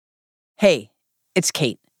Hey, it's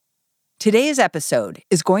Kate. Today's episode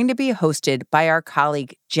is going to be hosted by our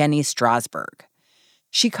colleague Jenny Strasberg.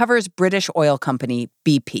 She covers British oil company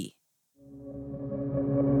BP.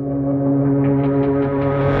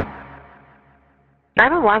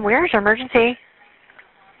 Where's your emergency?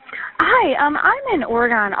 Hi, I'm in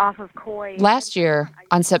Oregon off of Coy. Last year,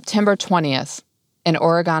 on September 20th, in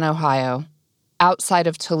Oregon, Ohio, outside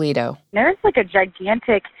of Toledo. There's like a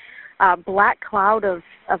gigantic black cloud of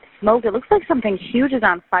smoke. It looks like something huge is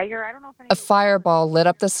on fire. I don't know if A fireball lit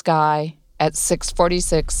up the sky at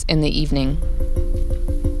 6:46 in the evening.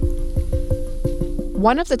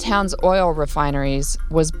 One of the town's oil refineries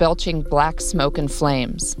was belching black smoke and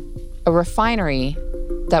flames. A refinery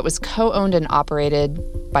that was co-owned and operated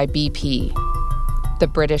by BP, the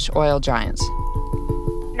British oil giants.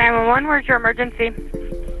 911, where's your emergency?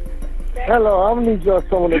 Hello, I'm gonna need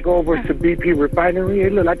someone to go over to BP Refinery.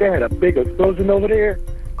 It looked like they had a big explosion over there.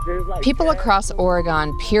 People across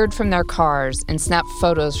Oregon peered from their cars and snapped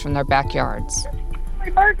photos from their backyards.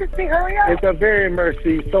 Emergency, hurry up! It's a very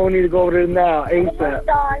emergency. Someone need to go over there now, ASAP.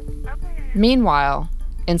 Meanwhile,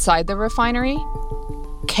 inside the refinery,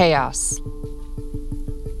 chaos.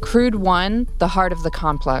 Crude 1, the heart of the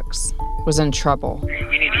complex, was in trouble.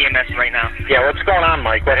 We need EMS right now. Yeah, what's going on,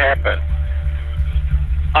 Mike? What happened?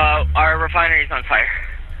 Our refinery's on fire.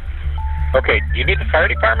 Okay, do you need the fire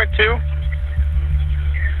department too?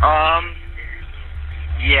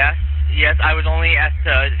 Yes, I was only asked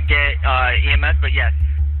to get EMS, but yes.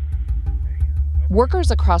 Workers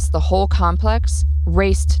across the whole complex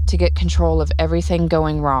raced to get control of everything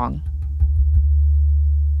going wrong.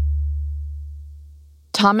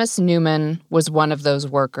 Thomas Newman was one of those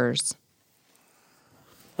workers.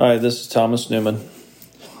 Hi, this is Thomas Newman,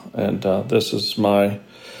 and this is my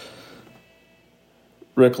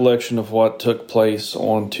recollection of what took place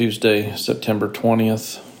on Tuesday, September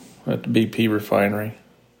 20th at the BP refinery.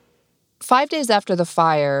 5 days after the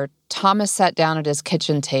fire, Thomas sat down at his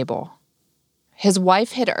kitchen table. His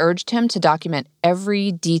wife had urged him to document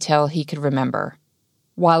every detail he could remember,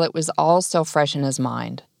 while it was all still fresh in his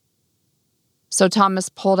mind. So Thomas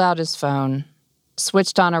pulled out his phone,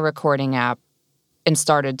 switched on a recording app, and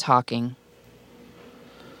started talking.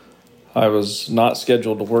 I was not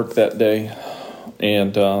scheduled to work that day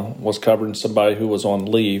and was covering somebody who was on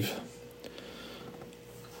leave.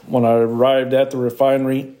 When I arrived at the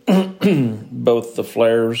refinery, both the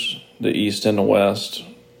flares, the east and the west,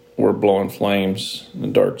 were blowing flames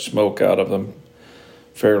and dark smoke out of them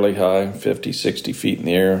fairly high, 50, 60 feet in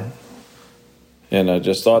the air. And I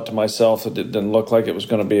just thought to myself that it didn't look like it was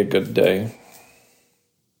going to be a good day.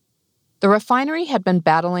 The refinery had been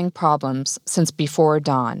battling problems since before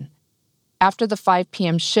dawn. After the 5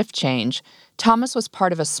 p.m. shift change, Thomas was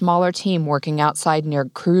part of a smaller team working outside near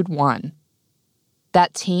Crude 1.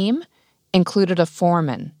 That team included a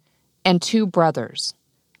foreman and 2 brothers,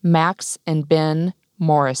 Max and Ben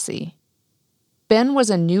Morrissey. Ben was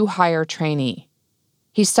a new hire trainee.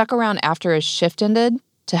 He stuck around after his shift ended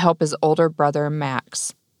to help his older brother,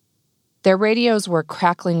 Max. Their radios were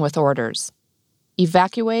crackling with orders.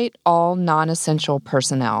 Evacuate all non-essential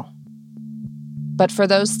personnel. But for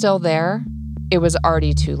those still there, it was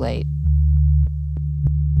already too late.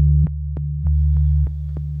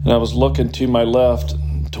 And I was looking to my left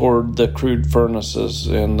toward the crude furnaces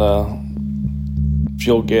and the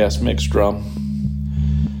fuel gas mix drum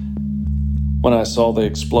when I saw the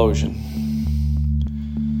explosion.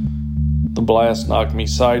 The blast knocked me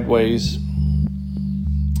sideways.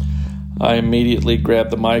 I immediately grabbed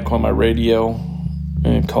the mic on my radio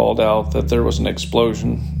and called out that there was an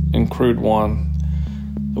explosion in Crude 1.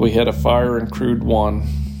 We had a fire in Crude 1.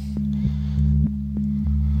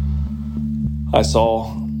 I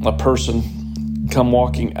saw a person come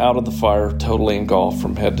walking out of the fire totally engulfed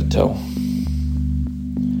from head to toe.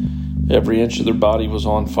 Every inch of their body was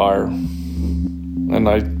on fire. And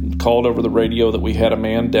I called over the radio that we had a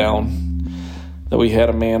man down, that we had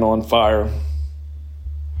a man on fire.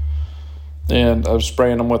 And I was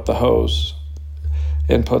spraying them with the hose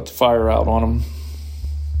and put the fire out on them.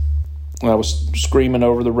 And I was screaming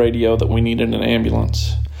over the radio that we needed an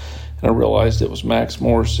ambulance. And I realized it was Max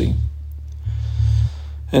Morrissey.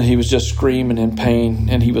 And he was just screaming in pain,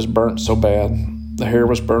 and he was burnt so bad. The hair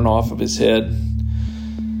was burnt off of his head.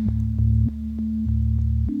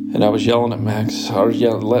 And I was yelling at Max. I was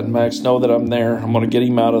letting Max know that I'm there. I'm going to get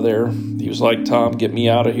him out of there. He was like, Tom, get me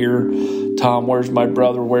out of here. Tom, where's my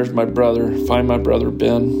brother? Where's my brother? Find my brother,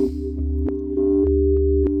 Ben.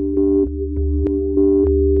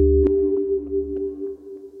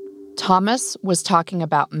 Thomas was talking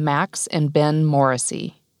about Max and Ben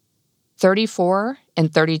Morrissey, 34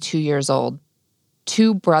 and 32 years old.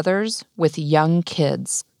 2 brothers with young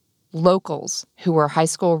kids, locals who were high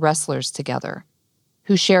school wrestlers together,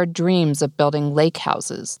 who shared dreams of building lake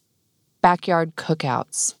houses, backyard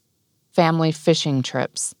cookouts, family fishing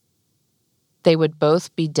trips. They would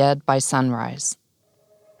both be dead by sunrise.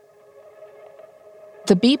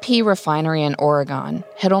 The BP refinery in Oregon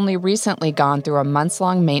had only recently gone through a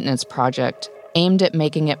months-long maintenance project aimed at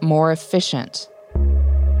making it more efficient,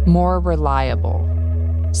 more reliable,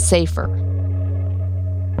 safer.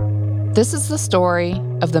 This is the story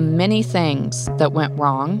of the many things that went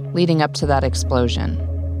wrong leading up to that explosion,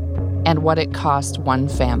 and what it cost one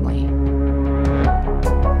family.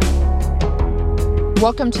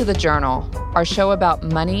 Welcome to The Journal, our show about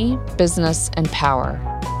money, business, and power.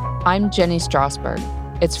 I'm Jenny Strasberg.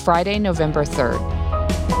 It's Friday, November 3rd.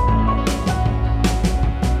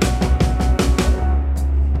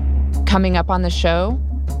 Coming up on the show,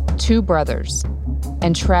 2 brothers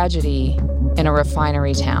and tragedy in a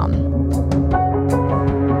refinery town.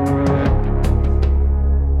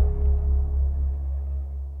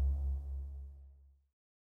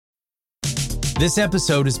 This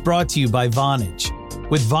episode is brought to you by Vonage.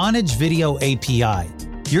 With Vonage Video API,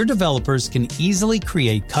 your developers can easily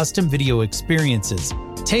create custom video experiences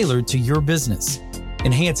tailored to your business.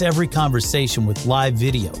 Enhance every conversation with live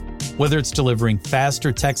video, whether it's delivering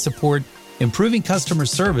faster tech support, improving customer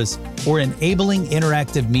service, or enabling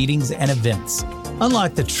interactive meetings and events.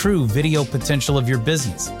 Unlock the true video potential of your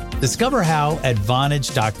business. Discover how at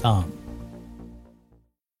Vonage.com.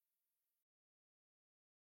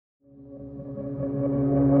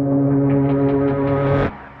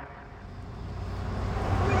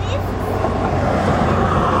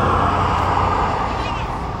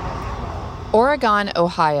 Oregon,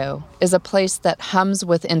 Ohio, is a place that hums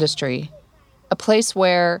with industry, a place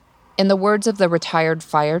where, in the words of the retired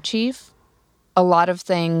fire chief, a lot of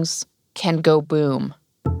things can go boom.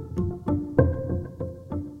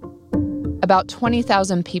 About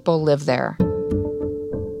 20,000 people live there.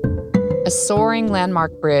 A soaring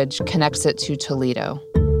landmark bridge connects it to Toledo.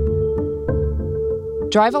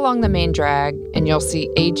 Drive along the main drag and you'll see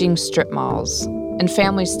aging strip malls and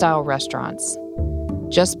family-style restaurants.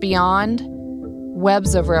 Just beyond,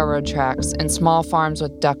 webs of railroad tracks and small farms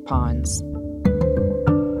with duck ponds.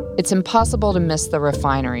 It's impossible to miss the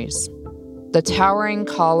refineries, the towering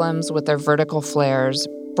columns with their vertical flares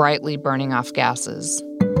brightly burning off gases.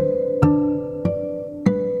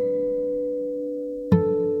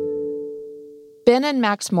 Ben and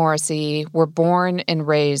Max Morrissey were born and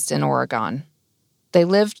raised in Oregon. They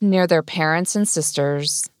lived near their parents and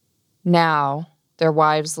sisters. Now, their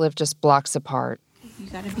wives live just blocks apart. You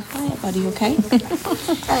gotta be quiet, buddy, okay?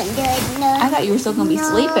 I thought you were still gonna be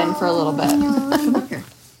sleeping for a little bit. Come here.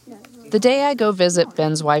 The day I go visit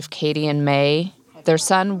Ben's wife, Katie, and May, their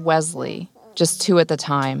son, Wesley, just 2 at the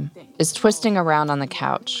time, is twisting around on the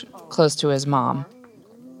couch, close to his mom.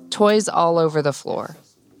 Toys all over the floor.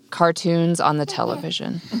 Cartoons on the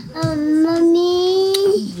television.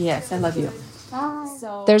 Mommy. Yes, I love you.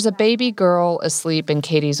 There's a baby girl asleep in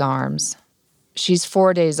Katie's arms. She's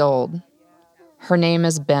 4 days old. Her name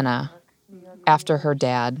is Benna, after her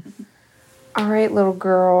dad. All right, little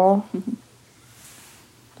girl.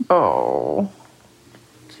 Oh.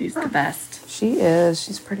 She's the best. She is.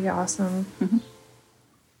 She's pretty awesome.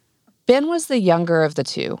 Ben was the younger of the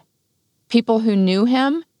 2. People who knew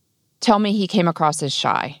him tell me he came across as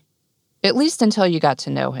shy, at least until you got to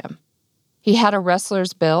know him. He had a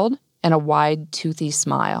wrestler's build and a wide, toothy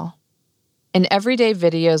smile. In everyday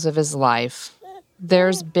videos of his life,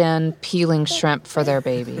 there's Ben peeling shrimp for their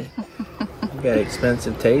baby. You got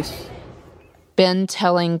expensive taste. Ben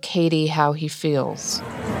telling Katie how he feels.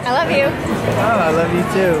 I love you. Oh, I love you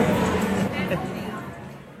too.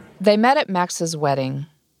 They met at Max's wedding.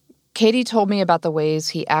 Katie told me about the ways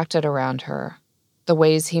he acted around her, the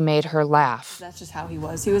ways he made her laugh. That's just how he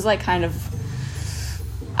was. He was like kind of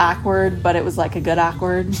awkward, but it was like a good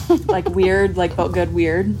awkward. Like weird, like but good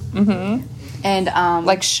weird. Mm-hmm. And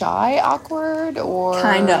like shy awkward or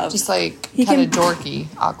kind of just like he kind of dorky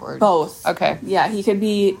awkward? Both. Okay. Yeah, he could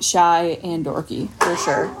be shy and dorky for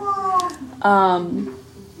sure.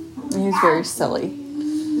 He was very silly.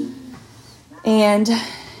 And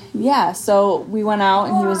yeah, so we went out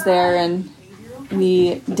and he was there and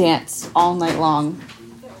we danced all night long.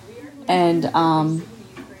 And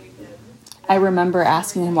I remember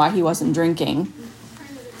asking him why he wasn't drinking.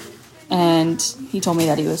 And he told me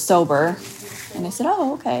that he was sober. And I said,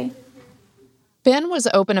 oh, okay. Ben was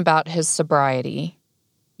open about his sobriety.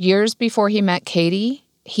 Years before he met Katie,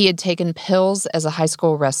 he had taken pills as a high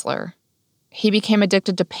school wrestler. He became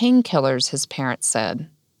addicted to painkillers, his parents said,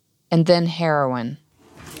 and then heroin.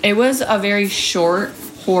 It was a very short,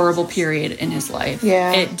 horrible period in his life.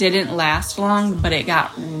 Yeah. It didn't last long, but it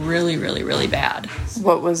got really, really, really bad.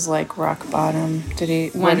 What was like rock bottom?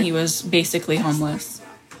 When he was basically homeless.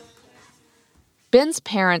 Ben's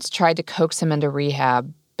parents tried to coax him into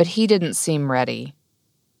rehab, but he didn't seem ready.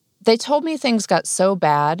 They told me things got so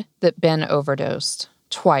bad that Ben overdosed,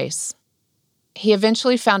 twice. He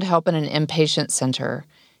eventually found help in an inpatient center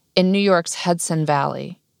in New York's Hudson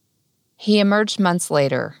Valley. He emerged months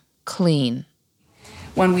later, clean.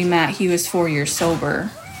 When we met, he was 4 years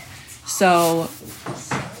sober. So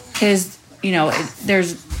his,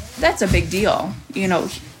 that's a big deal,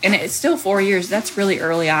 and it's still 4 years. That's really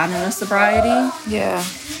early on in a sobriety. Yeah.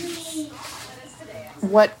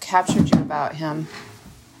 What captured you about him?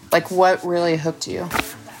 Like, what really hooked you?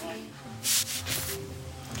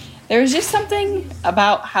 There was just something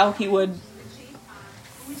about how he would...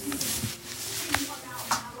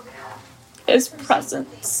 His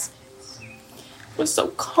presence was so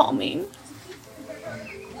calming.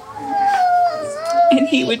 And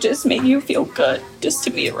he would just make you feel good just to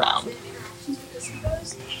be around.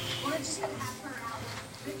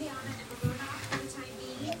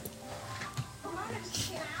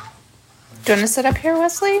 Do you want to sit up here,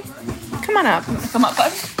 Wesley? Come on up. Come up,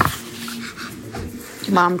 bud.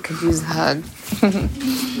 Your mom could use a hug.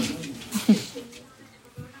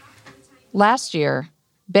 Last year,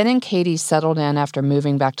 Ben and Katie settled in after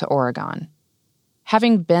moving back to Oregon.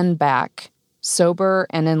 Having been back, sober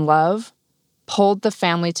and in love, pulled the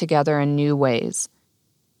family together in new ways.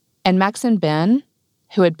 And Max and Ben,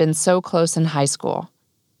 who had been so close in high school,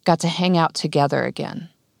 got to hang out together again.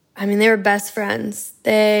 I mean, they were best friends.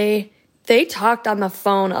 They talked on the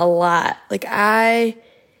phone a lot. Like, I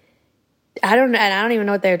don't even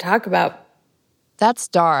know what they would talk about. That's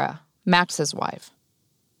Dara, Max's wife.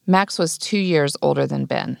 Max was 2 years older than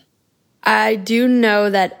Ben. I do know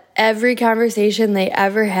that every conversation they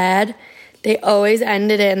ever had, they always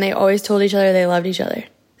ended it and they always told each other they loved each other.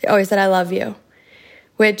 They always said, I love you.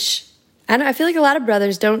 Which, I feel like a lot of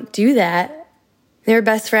brothers don't do that. They were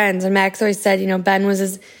best friends. And Max always said, Ben was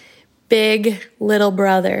his big little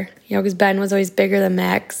brother, because Ben was always bigger than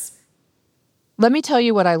Max. Let me tell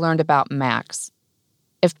you what I learned about Max.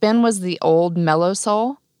 If Ben was the old mellow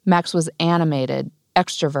soul, Max was animated,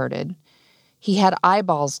 extroverted. He had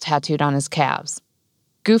eyeballs tattooed on his calves.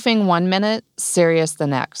 Goofing one minute, serious the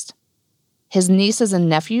next. His nieces and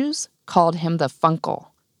nephews called him the Funkle.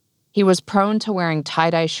 He was prone to wearing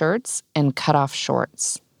tie-dye shirts and cut-off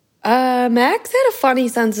shorts. Max had a funny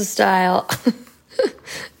sense of style.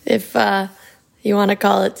 If you want to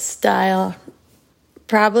call it style.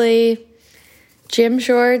 Probably gym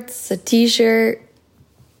shorts, a t-shirt,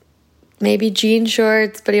 maybe jean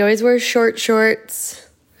shorts, but he always wears short shorts.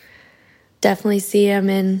 Definitely see him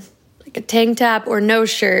in like a tank top or no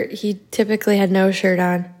shirt. He typically had no shirt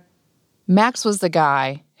on. Max was the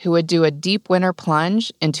guy who would do a deep winter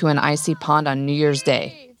plunge into an icy pond on New Year's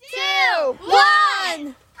Day. 3, 2,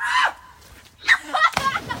 1!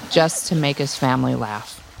 Just to make his family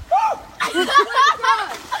laugh.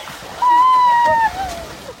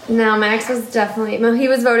 No, Max was definitely... Well, he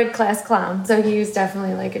was voted class clown, so he was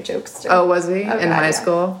definitely like a jokester. Oh, was he? In high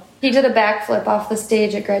school? He did a backflip off the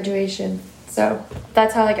stage at graduation. So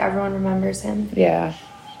that's how, everyone remembers him. Yeah.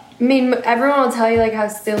 I mean, everyone will tell you, how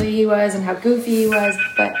silly he was and how goofy he was,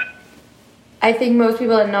 but I think most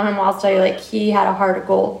people that know him will also tell you, he had a heart of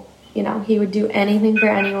gold. He would do anything for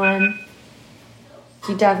anyone.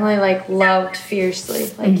 He definitely, loved fiercely.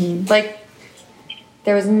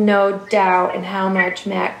 There was no doubt in how much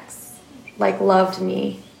Max, loved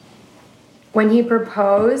me. When he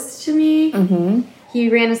proposed to me, he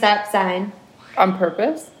ran a stop sign. On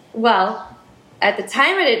purpose? Well, at the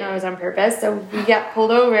time I didn't know it was on purpose, so we got pulled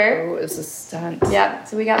over. Oh, it was a stunt. Yep,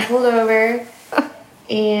 so we got pulled over,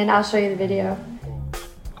 and I'll show you the video.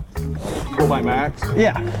 Go by Max?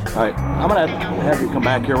 Yeah. All right, I'm going to have you come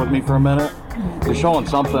back here with me for a minute. You're showing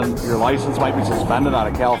something. Your license might be suspended out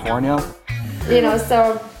of California.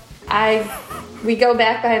 So we go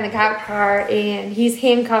back behind the cop car, and he's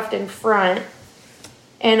handcuffed in front.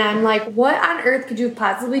 And I'm like, what on earth could you have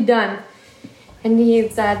possibly done? And he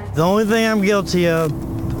said, the only thing I'm guilty of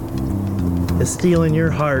is stealing your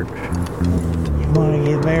heart. You want to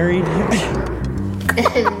get married?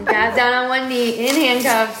 And got down on one knee in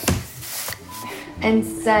handcuffs and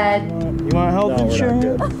said, you want health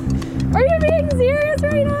insurance? Are you being serious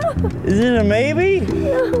right now? Is it a maybe?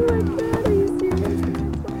 Oh my God, are you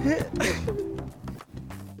serious?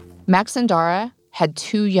 Max and Dara had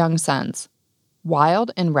 2 young sons, Wild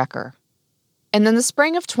and Wrecker. And in the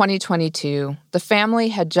spring of 2022, the family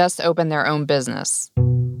had just opened their own business.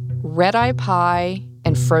 Red Eye Pie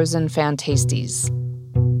and frozen Fantasties.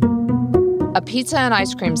 A pizza and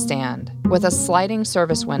ice cream stand with a sliding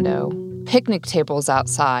service window, picnic tables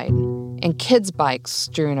outside, and kids' bikes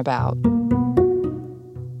strewn about.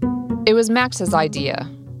 It was Max's idea.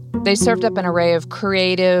 They served up an array of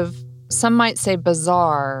creative, some might say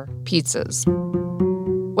bizarre, pizzas,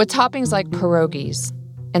 with toppings like pierogies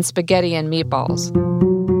and spaghetti and meatballs.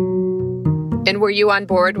 And were you on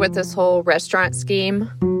board with this whole restaurant scheme?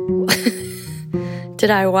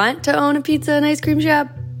 Did I want to own a pizza and ice cream shop?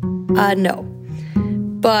 No.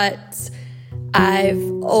 But I've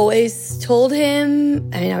always told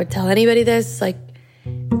him, I would tell anybody this,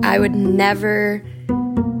 I would never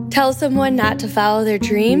tell someone not to follow their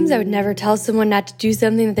dreams. I would never tell someone not to do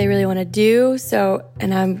something that they really want to do.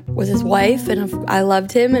 And I was his wife, and if I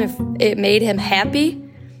loved him, and if it made him happy.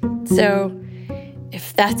 So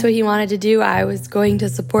if that's what he wanted to do, I was going to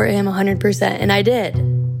support him 100%, and I did.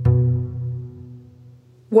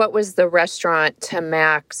 What was the restaurant to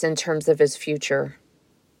Max in terms of his future?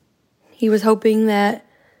 He was hoping that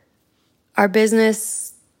our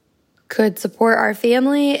business could support our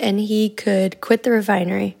family and he could quit the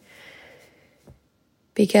refinery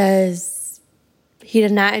because he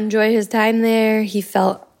did not enjoy his time there. He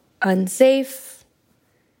felt unsafe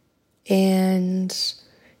and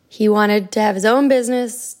he wanted to have his own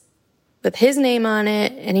business with his name on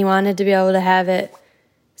it, and he wanted to be able to have it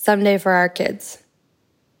someday for our kids.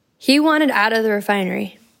 He wanted out of the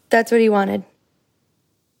refinery. That's what he wanted.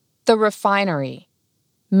 The Refinery.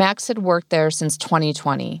 Max had worked there since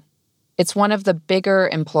 2020. It's one of the bigger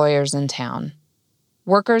employers in town.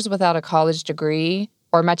 Workers without a college degree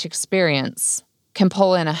or much experience can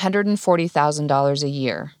pull in $140,000 a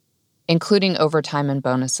year, including overtime and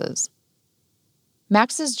bonuses.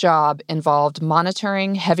 Max's job involved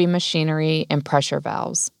monitoring heavy machinery and pressure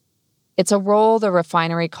valves. It's a role the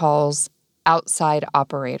refinery calls outside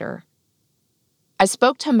operator. I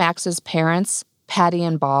spoke to Max's parents, Patty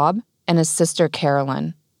and Bob, and his sister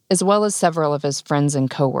Carolyn, as well as several of his friends and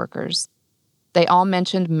coworkers. They all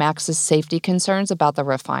mentioned Max's safety concerns about the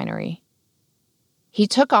refinery. He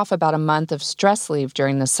took off about a month of stress leave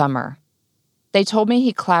during the summer. They told me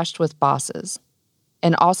he clashed with bosses,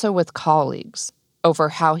 and also with colleagues, over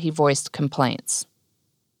how he voiced complaints.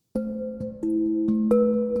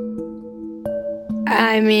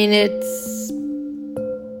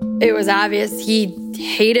 It was obvious he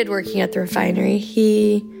hated working at the refinery.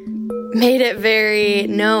 He made it very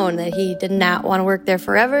known that he did not want to work there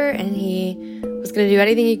forever, and he was going to do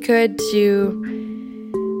anything he could to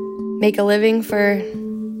make a living for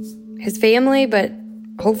his family, but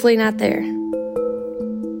hopefully not there.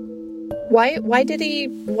 Why did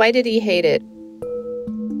he hate it?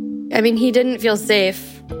 He didn't feel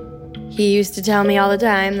safe. He used to tell me all the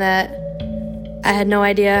time that I had no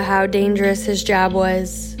idea how dangerous his job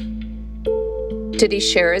was. Did he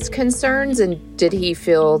share his concerns, and did he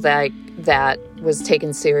feel that was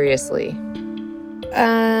taken seriously?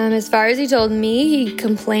 As far as he told me, he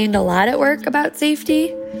complained a lot at work about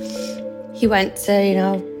safety. He went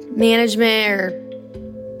to, management or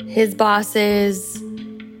his bosses,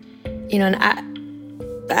 and I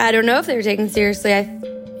don't know if they were taken seriously. I don't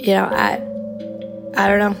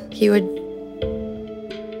know.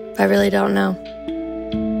 I really don't know.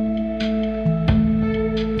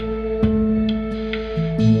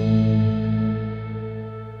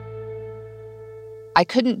 I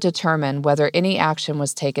couldn't determine whether any action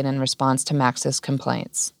was taken in response to Max's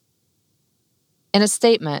complaints. In a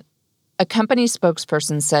statement, a company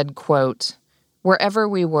spokesperson said, quote, "Wherever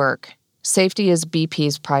we work, safety is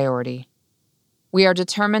BP's priority. We are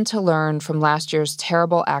determined to learn from last year's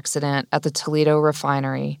terrible accident at the Toledo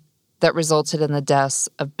refinery that resulted in the deaths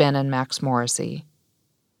of Ben and Max Morrissey."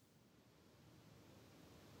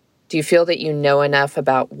 Do you feel that you know enough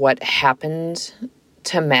about what happened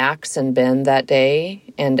to Max and Ben that day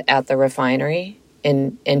and at the refinery?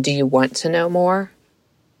 And do you want to know more?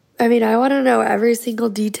 I want to know every single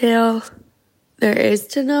detail there is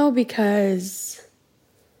to know, because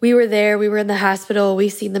we were there, we were in the hospital, we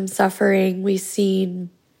seen them suffering, we seen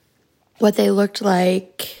what they looked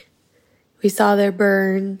like, we saw their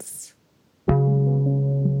burns.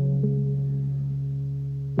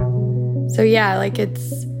 So yeah,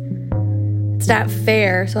 it's not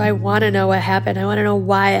fair. So I want to know what happened. I want to know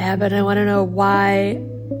why it happened. I want to know why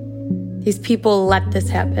these people let this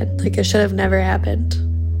happen. It should have never happened.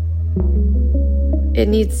 It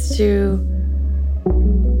needs to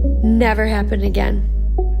never happen again.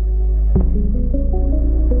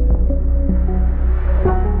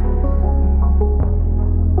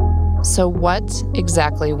 So what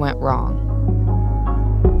exactly went wrong?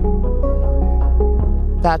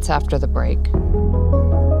 That's after the break.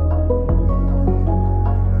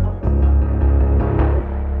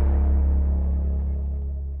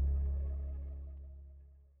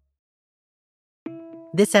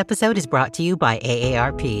 This episode is brought to you by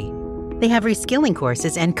AARP. They have reskilling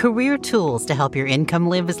courses and career tools to help your income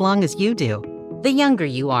live as long as you do. The younger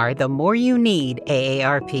you are, the more you need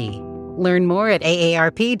AARP. Learn more at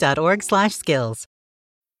aarp.org/skills.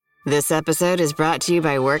 This episode is brought to you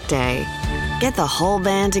by Workday. Get the whole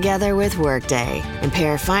band together with Workday and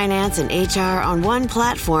pair finance and HR on one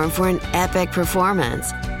platform for an epic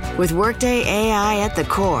performance. With Workday AI at the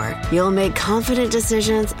core, you'll make confident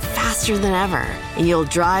decisions faster than ever, and you'll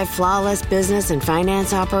drive flawless business and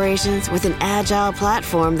finance operations with an agile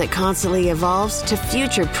platform that constantly evolves to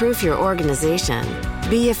future-proof your organization.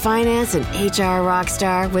 Be a finance and HR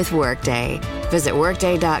rockstar with Workday. Visit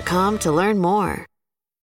Workday.com to learn more.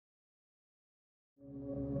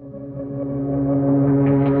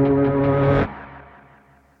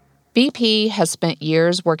 BP has spent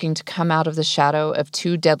years working to come out of the shadow of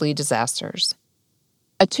two deadly disasters.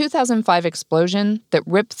 A 2005 explosion that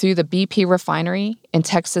ripped through the BP refinery in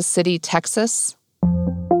Texas City, Texas.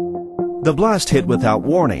 The blast hit without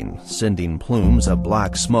warning, sending plumes of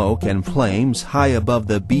black smoke and flames high above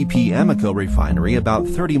the BP Amoco refinery about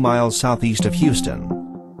 30 miles southeast of Houston.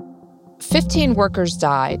 15 workers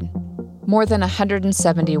died. More than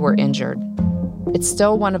 170 were injured. It's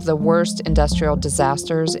still one of the worst industrial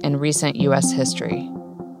disasters in recent U.S. history.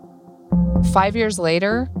 5 years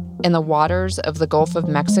later, in the waters of the Gulf of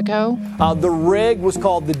Mexico, the rig was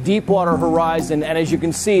called the Deepwater Horizon, and as you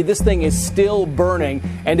can see, this thing is still burning,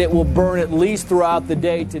 and it will burn at least throughout the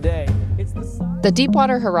day today. The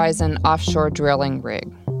Deepwater Horizon offshore drilling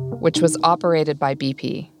rig, which was operated by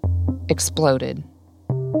BP, exploded,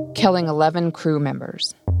 killing 11 crew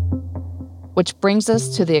members. Which brings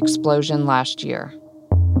us to the explosion last year.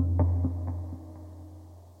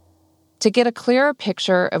 To get a clearer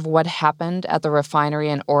picture of what happened at the refinery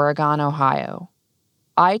in Oregon, Ohio,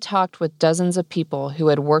 I talked with dozens of people who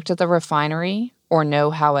had worked at the refinery or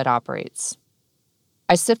know how it operates.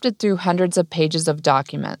 I sifted through hundreds of pages of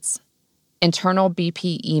documents, internal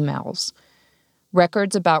BP emails,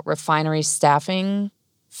 records about refinery staffing,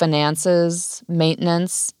 finances,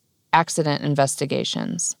 maintenance, accident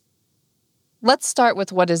investigations. Let's start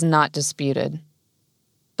with what is not disputed.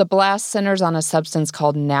 The blast centers on a substance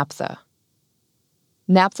called naphtha.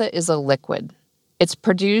 Naphtha is a liquid. It's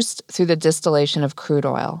produced through the distillation of crude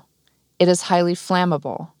oil. It is highly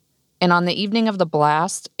flammable. And on the evening of the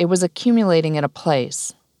blast, it was accumulating in a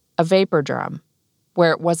place, a vapor drum,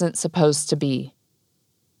 where it wasn't supposed to be.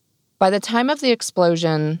 By the time of the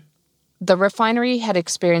explosion, the refinery had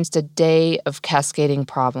experienced a day of cascading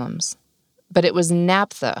problems. But it was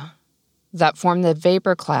naphtha that formed the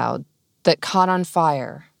vapor cloud that caught on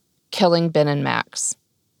fire, killing Ben and Max.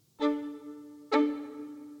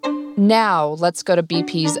 Now, let's go to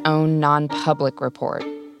BP's own non-public report.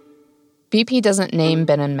 BP doesn't name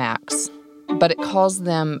Ben and Max, but it calls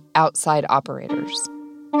them outside operators.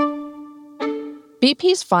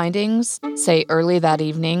 BP's findings say early that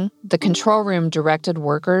evening, the control room directed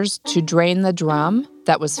workers to drain the drum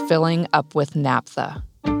that was filling up with naphtha.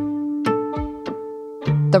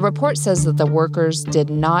 The report says that the workers did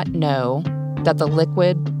not know that the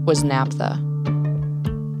liquid was naphtha.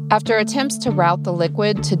 After attempts to route the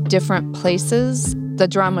liquid to different places, the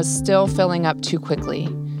drum was still filling up too quickly,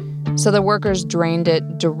 so the workers drained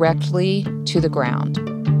it directly to the ground.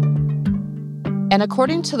 And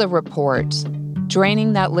according to the report,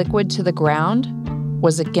 draining that liquid to the ground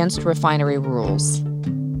was against refinery rules.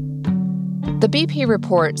 The BP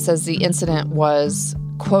report says the incident was,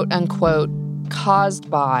 quote-unquote, caused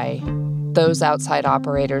by those outside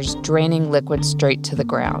operators draining liquid straight to the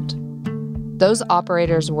ground. Those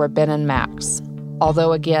operators were Ben and Max,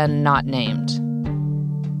 although again not named.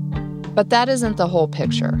 But that isn't the whole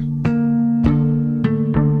picture.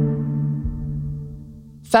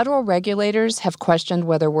 Federal regulators have questioned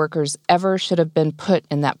whether workers ever should have been put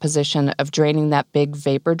in that position of draining that big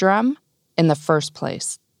vapor drum in the first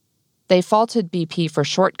place. They faulted BP for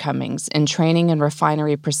shortcomings in training and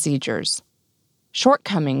refinery procedures.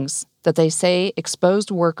 Shortcomings that they say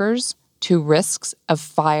exposed workers to risks of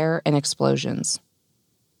fire and explosions.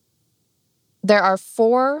 There are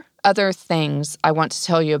 4 other things I want to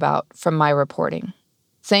tell you about from my reporting,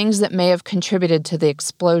 things that may have contributed to the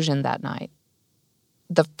explosion that night.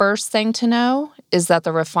 The first thing to know is that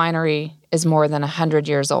the refinery is more than 100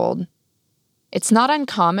 years old. It's not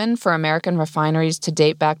uncommon for American refineries to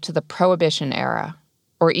date back to the Prohibition era,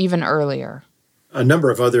 or even earlier. A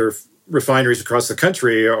number of other refineries across the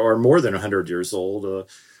country are more than 100 years old.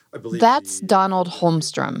 I believe That's Donald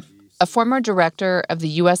Holmstrom, a former director of the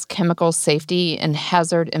U.S. Chemical Safety and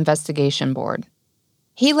Hazard Investigation Board.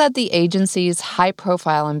 He led the agency's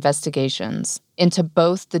high-profile investigations into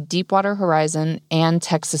both the Deepwater Horizon and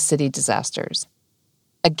Texas City disasters.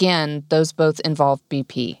 Again, those both involved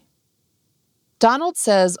BP. Donald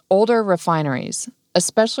says older refineries,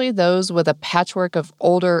 especially those with a patchwork of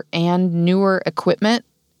older and newer equipment,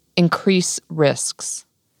 increase risks.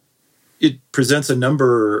 It presents a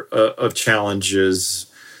number of challenges.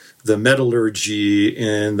 The metallurgy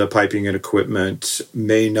in the piping and equipment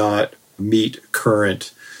may not meet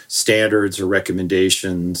current standards or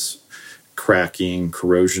recommendations, cracking,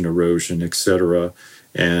 corrosion, erosion, etc.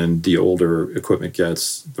 And the older equipment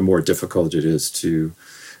gets, the more difficult it is to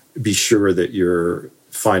be sure that you're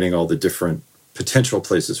finding all the different potential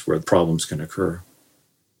places where problems can occur.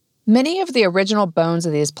 Many of the original bones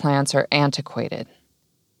of these plants are antiquated.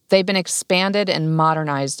 They've been expanded and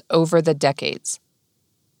modernized over the decades.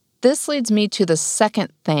 This leads me to the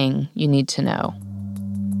second thing you need to know.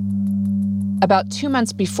 About 2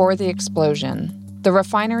 months before the explosion, the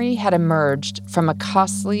refinery had emerged from a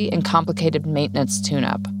costly and complicated maintenance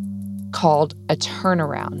tune-up called a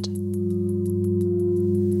turnaround.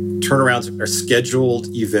 Turnarounds are scheduled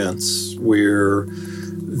events where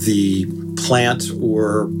the plant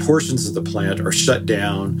or portions of the plant are shut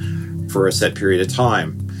down for a set period of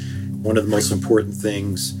time. One of the most important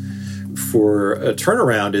things for a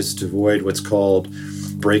turnaround is to avoid what's called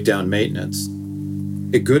breakdown maintenance.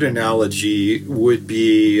 A good analogy would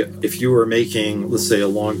be if you were making, let's say, a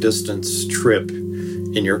long-distance trip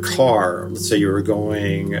in your car. Let's say you were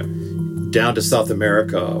going down to South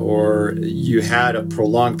America, or you had a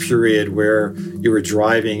prolonged period where you were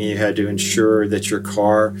driving and you had to ensure that your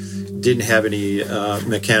car didn't have any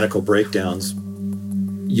mechanical breakdowns.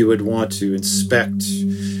 You would want to inspect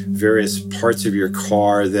various parts of your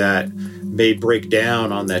car that may break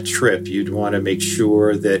down on that trip. You'd want to make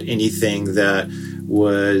sure that anything that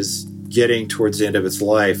was getting towards the end of its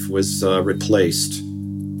life was replaced.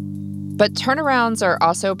 But turnarounds are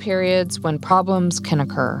also periods when problems can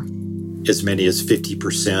occur. As many as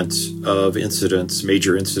 50% of incidents,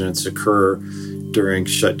 major incidents, occur during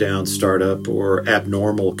shutdown, startup, or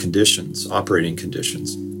abnormal conditions, operating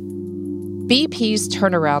conditions. BP's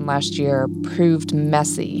turnaround last year proved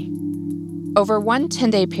messy. Over one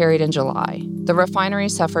 10-day period in July, the refinery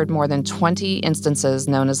suffered more than 20 instances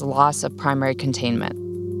known as loss of primary containment.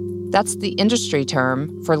 That's the industry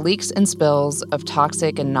term for leaks and spills of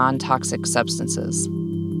toxic and non-toxic substances.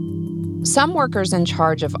 Some workers in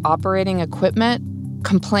charge of operating equipment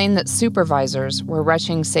complained that supervisors were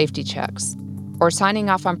rushing safety checks or signing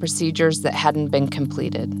off on procedures that hadn't been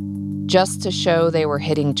completed, just to show they were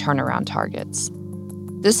hitting turnaround targets.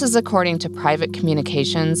 This is according to private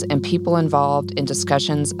communications and people involved in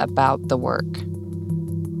discussions about the work.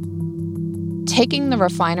 Taking the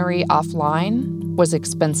refinery offline was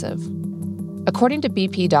expensive. According to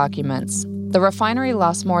BP documents, the refinery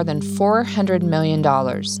lost more than $400 million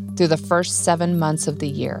through the first 7 months of the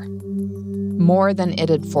year, more than it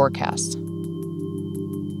had forecast.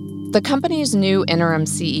 The company's new interim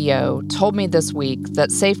CEO told me this week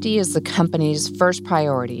that safety is the company's first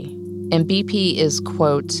priority, and BP is,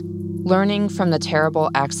 quote, learning from the terrible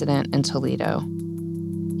accident in Toledo.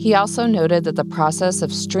 He also noted that the process of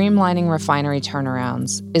streamlining refinery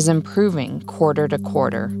turnarounds is improving quarter to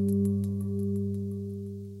quarter.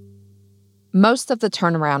 Most of the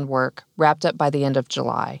turnaround work wrapped up by the end of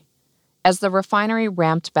July. As the refinery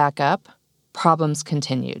ramped back up, problems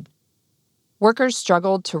continued. Workers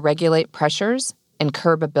struggled to regulate pressures and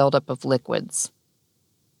curb a buildup of liquids.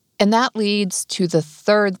 And that leads to the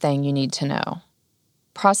third thing you need to know.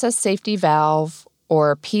 Process Safety Valve,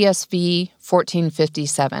 or PSV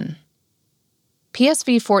 1457.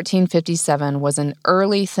 PSV 1457 was an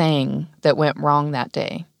early thing that went wrong that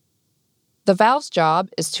day. The valve's job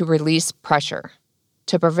is to release pressure,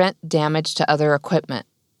 to prevent damage to other equipment,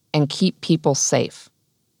 and keep people safe.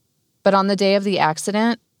 But on the day of the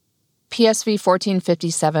accident, PSV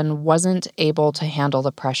 1457 wasn't able to handle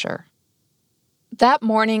the pressure. That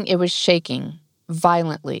morning, it was shaking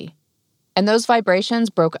violently, and those vibrations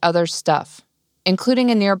broke other stuff,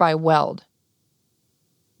 including a nearby weld.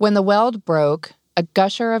 When the weld broke, a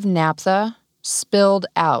gusher of naphtha spilled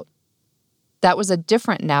out. That was a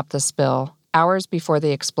different naphtha spill hours before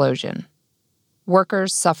the explosion.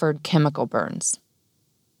 Workers suffered chemical burns.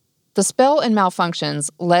 The spill and malfunctions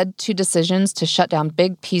led to decisions to shut down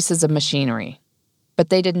big pieces of machinery, but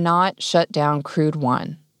they did not shut down Crude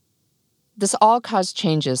 1. This all caused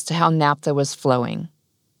changes to how naphtha was flowing.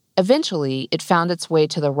 Eventually, it found its way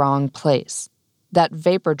to the wrong place, that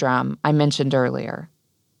vapor drum I mentioned earlier.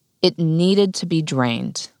 It needed to be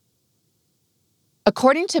drained.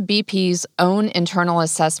 According to BP's own internal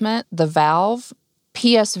assessment, the valve,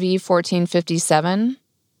 PSV 1457,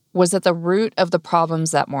 was at the root of the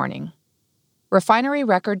problems that morning. Refinery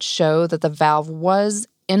records show that the valve was,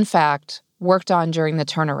 in fact, worked on during the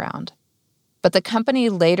turnaround, but the company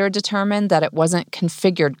later determined that it wasn't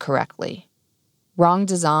configured correctly. Wrong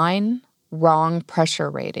design, wrong pressure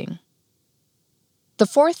rating. The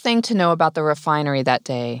fourth thing to know about the refinery that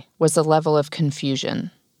day was the level of confusion.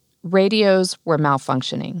 Radios were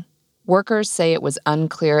malfunctioning. Workers say it was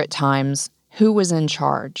unclear at times who was in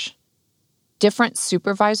charge. Different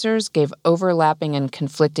supervisors gave overlapping and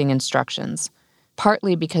conflicting instructions,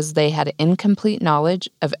 partly because they had incomplete knowledge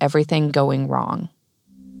of everything going wrong.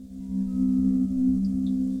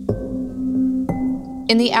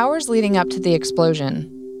 In the hours leading up to the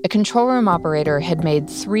explosion, a control room operator had made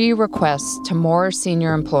 3 requests to more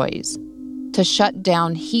senior employees to shut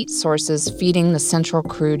down heat sources feeding the central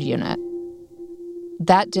crude unit.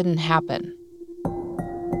 That didn't happen.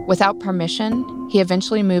 Without permission, he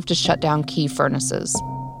eventually moved to shut down key furnaces.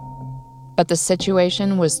 But the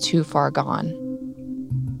situation was too far gone.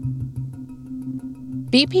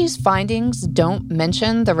 BP's findings don't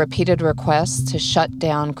mention the repeated requests to shut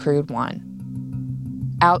down Crude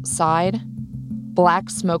 1. Outside, black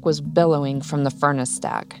smoke was billowing from the furnace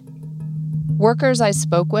stack. Workers I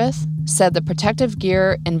spoke with said the protective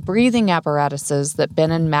gear and breathing apparatuses that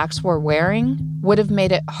Ben and Max were wearing would have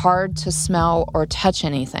made it hard to smell or touch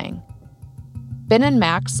anything. Ben and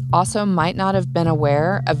Max also might not have been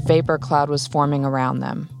aware a vapor cloud was forming around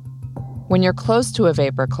them. When you're close to a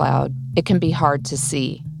vapor cloud, it can be hard to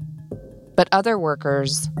see. But other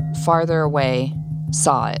workers, farther away,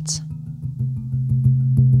 saw it.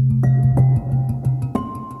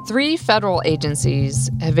 3 federal agencies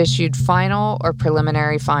have issued final or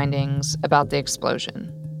preliminary findings about the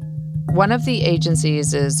explosion. One of the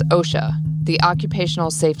agencies is OSHA, the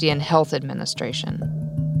Occupational Safety and Health Administration.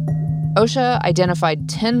 OSHA identified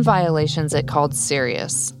 10 violations it called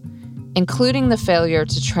serious, including the failure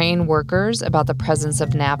to train workers about the presence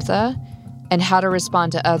of naphtha and how to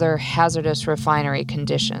respond to other hazardous refinery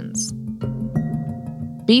conditions.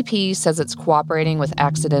 BP says it's cooperating with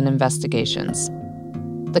accident investigations.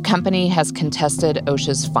 The company has contested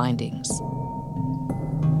OSHA's findings.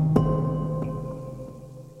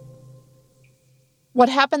 What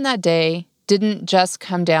happened that day didn't just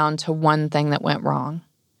come down to one thing that went wrong.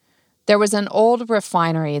 There was an old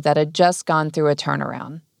refinery that had just gone through a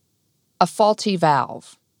turnaround. A faulty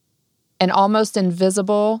valve. An almost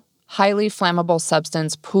invisible, highly flammable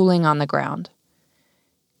substance pooling on the ground.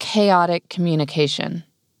 Chaotic communication.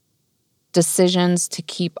 Decisions to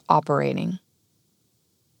keep operating.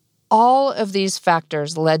 All of these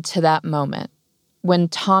factors led to that moment when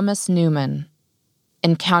Thomas Newman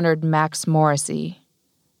encountered Max Morrissey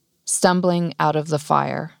stumbling out of the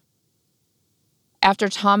fire. After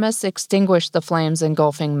Thomas extinguished the flames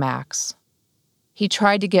engulfing Max, he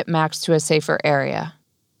tried to get Max to a safer area.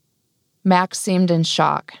 Max seemed in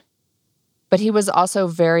shock, but he was also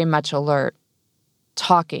very much alert,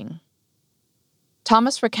 talking.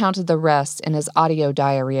 Thomas recounted the rest in his audio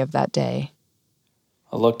diary of that day.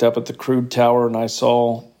 I looked up at the crude tower and I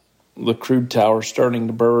saw the crude tower starting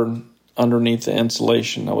to burn underneath the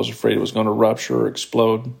insulation. I was afraid it was going to rupture or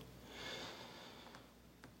explode,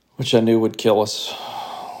 which I knew would kill us.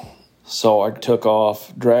 So I took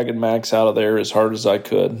off, dragging Max out of there as hard as I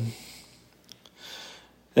could.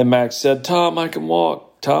 And Max said, "Tom, I can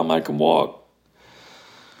walk. Tom, I can walk."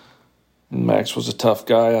 And Max was a tough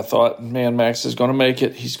guy. I thought, man, Max is going to make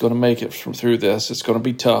it. He's going to make it through this. It's going to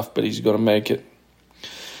be tough, but he's going to make it.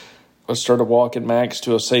 I started walking Max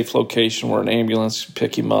to a safe location where an ambulance could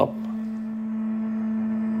pick him up.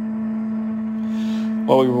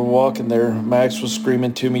 While we were walking there, Max was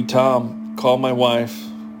screaming to me, "Tom, call my wife.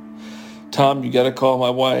 Tom, you got to call my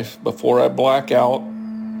wife. Before I black out,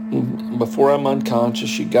 before I'm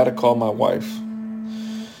unconscious, you got to call my wife."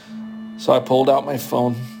 So I pulled out my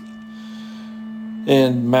phone,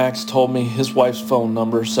 and Max told me his wife's phone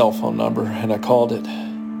number, cell phone number, and I called it.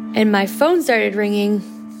 And my phone started ringing,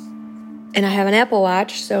 and I have an Apple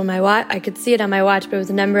Watch, so I could see it on my watch, but it was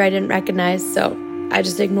a number I didn't recognize, so I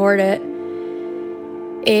just ignored it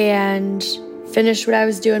and finished what I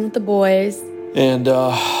was doing with the boys. And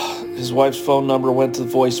his wife's phone number went to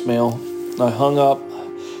the voicemail. I hung up.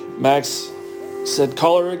 Max said,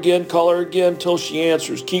 call her again till she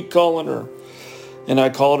answers. Keep calling her." And I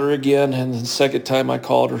called her again, and the second time I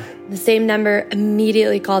called her, the same number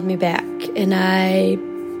immediately called me back, and I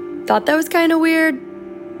thought that was kind of weird.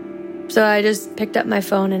 So I just picked up my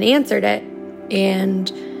phone and answered it,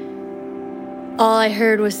 and all I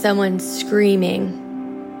heard was someone screaming.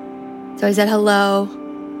 So I said hello,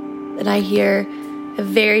 and I hear a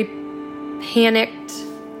very panicked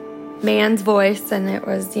man's voice, and it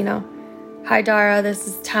was, "Hi, Dara, this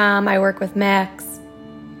is Tom. I work with Max."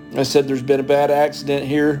 I said, "There's been a bad accident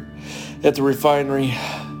here at the refinery,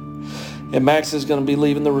 and Max is going to be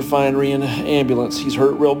leaving the refinery in an ambulance. He's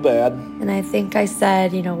hurt real bad." And I think I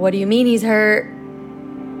said, "What do you mean he's hurt?"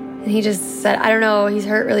 And he just said, "I don't know, he's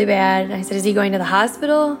hurt really bad." And I said, "Is he going to the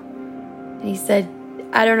hospital?" And he said,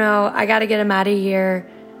 "I don't know, I got to get him out of here.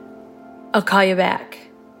 I'll call you back."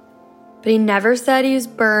 But he never said he was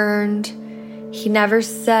burned. He never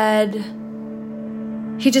said,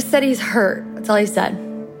 he just said he's hurt. That's all he said.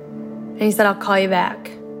 And he said, "I'll call you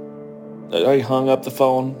back." I hung up the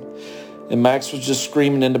phone, and Max was just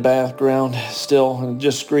screaming in the background still, and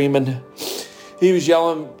just screaming. He was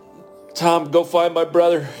yelling, "Tom, go find my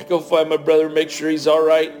brother. Go find my brother. Make sure he's all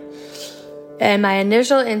right." And my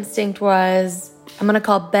initial instinct was, I'm going to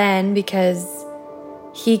call Ben because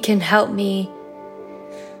he can help me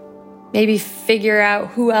maybe figure out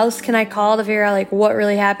who else can I call to figure out what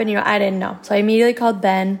really happened. I didn't know. So I immediately called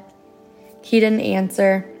Ben. He didn't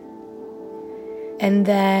answer. And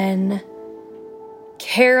then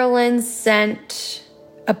Carolyn sent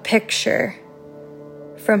a picture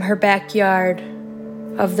from her backyard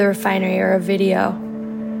of the refinery, or a video,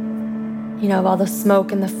 of all the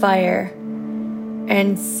smoke and the fire,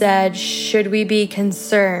 and said, "Should we be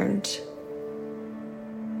concerned?"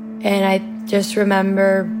 And I just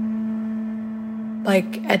remember,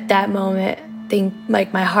 at that moment,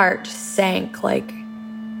 my heart just sank,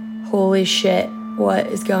 holy shit, what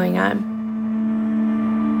is going on?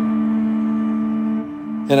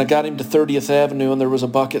 And I got him to 30th Avenue, and there was a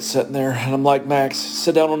bucket sitting there. And I'm like, "Max,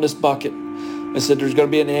 sit down on this bucket." I said, "There's going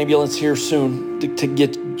to be an ambulance here soon to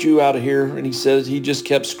get you out of here." And he says he just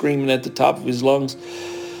kept screaming at the top of his lungs,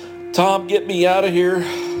 "Tom, get me out of here."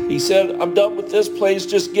 He said, "I'm done with this place.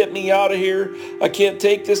 Just get me out of here. I can't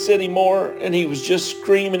take this anymore." And he was just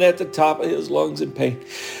screaming at the top of his lungs in pain.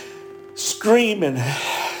 Screaming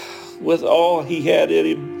with all he had in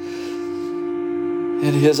him.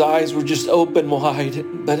 And his eyes were just open wide,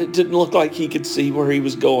 but it didn't look like he could see where he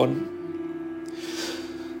was going.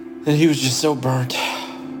 And he was just so burnt.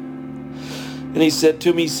 And he said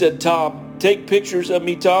to me, "Tom, take pictures of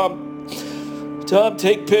me, Tom. Tom,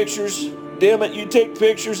 take pictures. Damn it, you take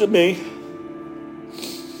pictures of me.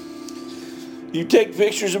 You take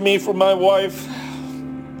pictures of me for my wife."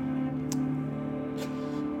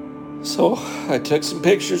 So I took some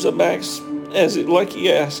pictures of Max, like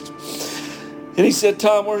he asked. And he said,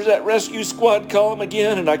 "Tom, where's that rescue squad? Call him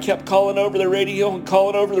again." And I kept calling over the radio and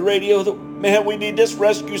calling over the radio. "Man, we need this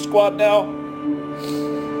rescue squad now."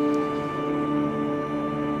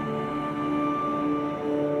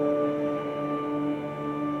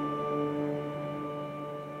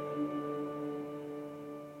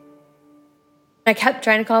 I kept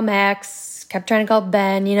trying to call Max, kept trying to call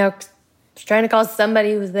Ben, trying to call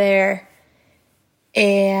somebody who was there.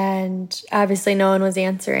 And obviously no one was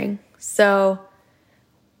answering. So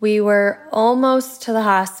we were almost to the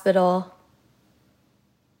hospital,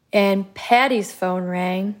 and Patty's phone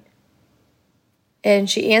rang, and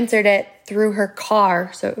she answered it through her car,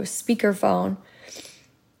 so it was speakerphone.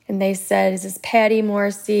 And they said, "This is Patty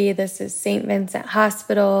Morrissey. This is St. Vincent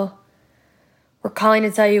Hospital. We're calling to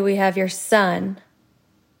tell you we have your son."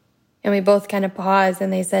 And we both kind of paused,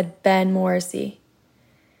 and they said, "Ben Morrissey."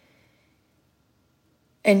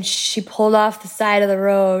 And she pulled off the side of the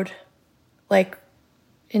road,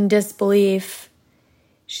 in disbelief.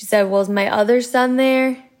 She said, "Well, is my other son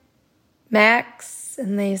there, Max?"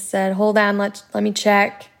 And they said, "Hold on, let me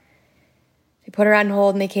check." They put her on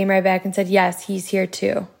hold, and they came right back and said, "Yes, he's here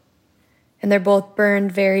too." And they're both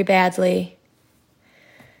burned very badly.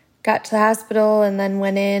 Got to the hospital and then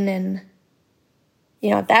went in, and,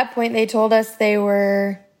 at that point they told us they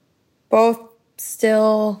were both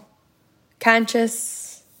still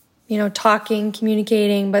conscious, talking,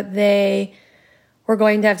 communicating, but they were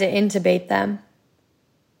going to have to intubate them.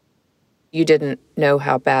 You didn't know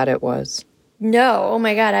how bad it was? No. Oh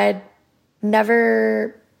my God. I'd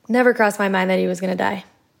never crossed my mind that he was going to die.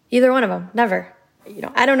 Either one of them. Never.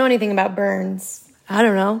 I don't know anything about burns. I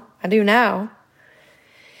don't know. I do now.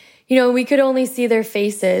 We could only see their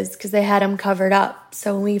faces because they had them covered up.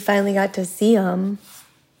 So when we finally got to see them,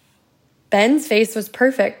 Ben's face was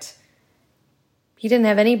perfect. He didn't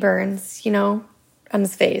have any burns, on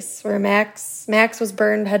his face, where Max was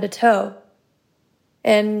burned head to toe.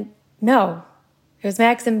 And no, it was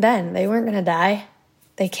Max and Ben. They weren't going to die.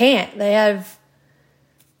 They can't. They have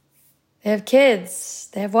kids.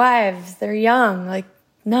 They have wives. They're young.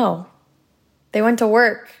 No. They went to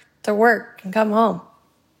work and come home.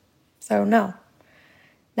 So no,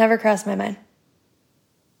 never crossed my mind.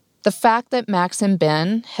 The fact that Max and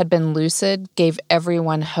Ben had been lucid gave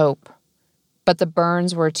everyone hope, but the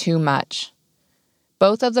burns were too much.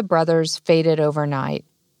 Both of the brothers faded overnight,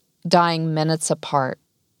 dying minutes apart.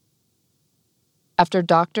 After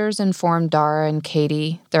doctors informed Dara and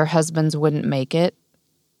Katie their husbands wouldn't make it,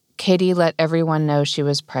 Katie let everyone know she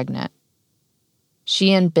was pregnant.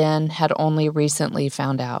 She and Ben had only recently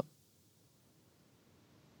found out.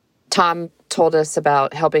 Tom told us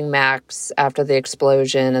about helping Max after the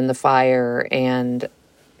explosion and the fire, and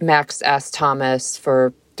Max asked Thomas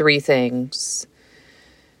for 3 things: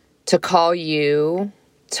 to call you,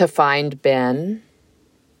 to find Ben,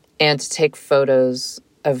 and to take photos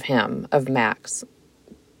of him, of Max.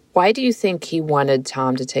 Why do you think he wanted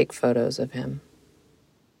Tom to take photos of him?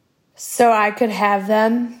 So I could have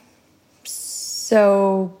them,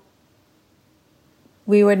 so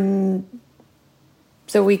we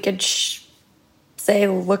could say,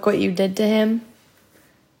 look what you did to him.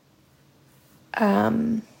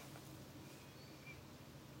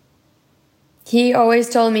 He always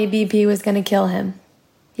told me BP was going to kill him.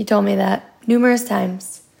 He told me that numerous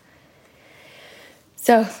times.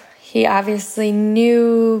 So he obviously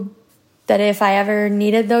knew that if I ever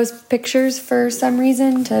needed those pictures for some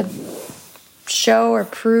reason to show or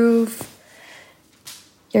prove,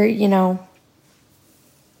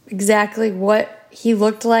 exactly what he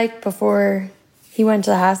looked like before he went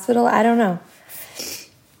to the hospital, I don't know.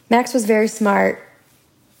 Max was very smart.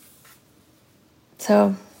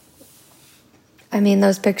 So,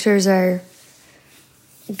 those pictures are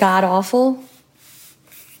god-awful.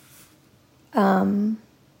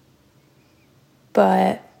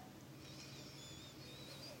 But,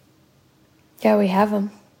 yeah, we have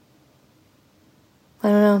them. I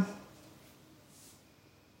don't know.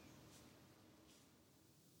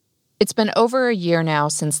 It's been over a year now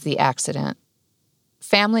since the accident.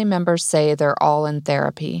 Family members say they're all in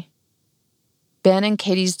therapy. Ben and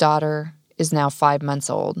Katie's daughter is now 5 months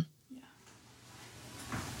old.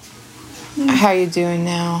 How are you doing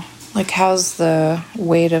now? How's the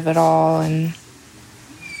weight of it all? And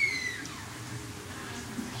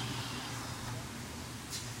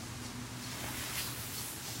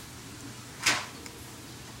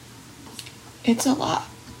it's a lot.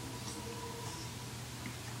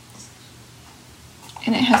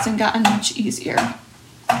 And it hasn't gotten much easier.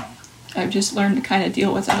 I've just learned to kind of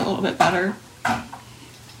deal with it a little bit better.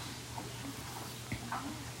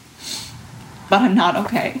 But I'm not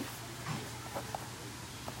okay.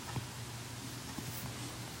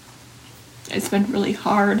 It's been really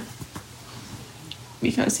hard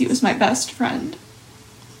because he was my best friend.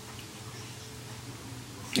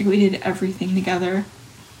 We did everything together.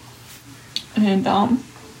 And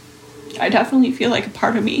I definitely feel like a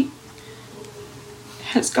part of me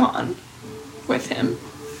has gone with him.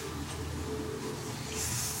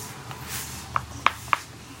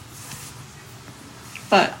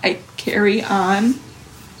 But I carry on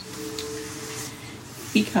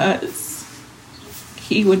because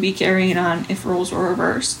he would be carrying on if roles were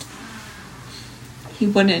reversed. He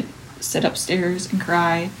wouldn't sit upstairs and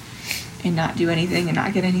cry and not do anything and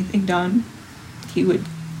not get anything done. He would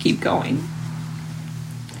keep going.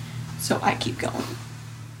 So I keep going.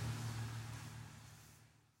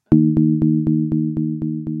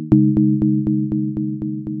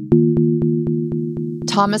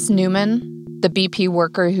 Thomas Newman, the BP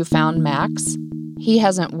worker who found Max, he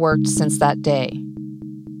hasn't worked since that day.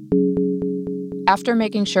 After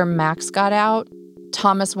making sure Max got out,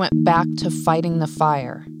 Thomas went back to fighting the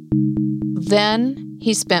fire. Then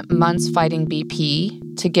he spent months fighting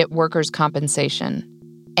BP to get workers' compensation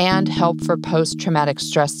and help for post-traumatic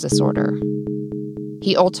stress disorder.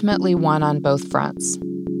 He ultimately won on both fronts.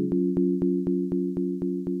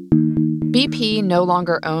 BP no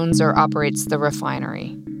longer owns or operates the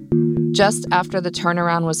refinery. Just after the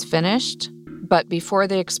turnaround was finished, but before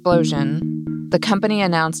the explosion, the company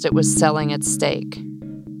announced it was selling its stake.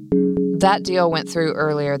 That deal went through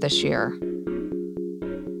earlier this year.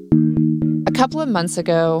 A couple of months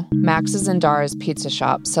ago, Max's and Dara's pizza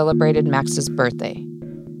shop celebrated Max's birthday.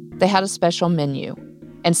 They had a special menu,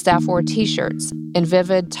 and staff wore t-shirts in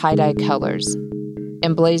vivid tie-dye colors,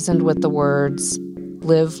 emblazoned with the words,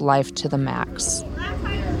 "Live life to the max."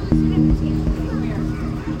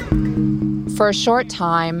 For a short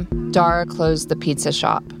time, Dara closed the pizza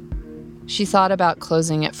shop. She thought about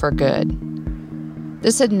closing it for good.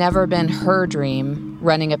 This had never been her dream,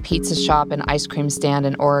 running a pizza shop and ice cream stand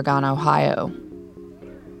in Oregon, Ohio.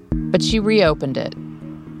 But she reopened it,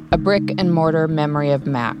 a brick-and-mortar memory of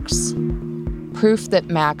Max. Proof that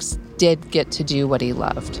Max did get to do what he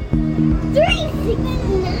loved.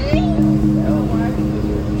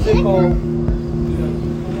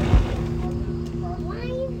 369.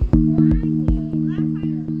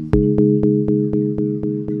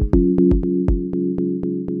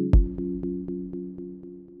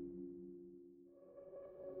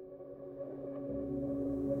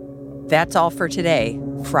 That's all for today,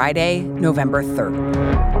 Friday, November 3rd.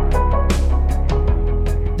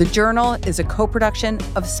 The Journal is a co-production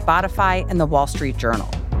of Spotify and The Wall Street Journal.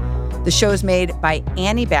 The show is made by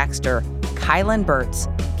Annie Baxter, Kylan Burtz,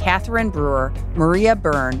 Catherine Brewer, Maria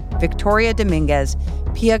Byrne, Victoria Dominguez,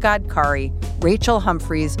 Pia Godkari, Rachel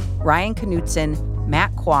Humphreys, Ryan Knutson,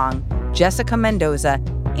 Matt Kwong, Jessica Mendoza,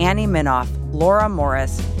 Annie Minoff, Laura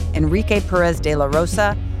Morris, Enrique Perez de la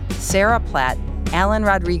Rosa, Sarah Platt, Alan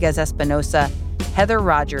Rodriguez Espinosa, Heather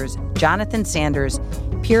Rogers, Jonathan Sanders,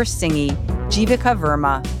 Pierce Singy, Jivika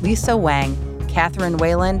Verma, Lisa Wang, Catherine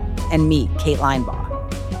Whalen, and me, Kate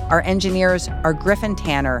Linebaugh. Our engineers are Griffin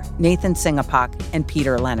Tanner, Nathan Singapak, and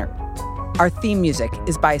Peter Leonard. Our theme music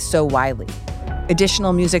is by So Wiley.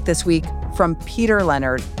 Additional music this week from Peter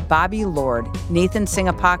Leonard, Bobby Lord, Nathan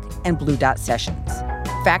Singapak, and Blue Dot Sessions.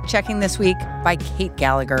 Fact-checking this week by Kate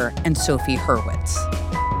Gallagher and Sophie Hurwitz.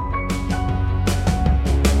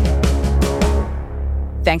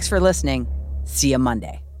 Thanks for listening. See you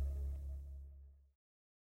Monday.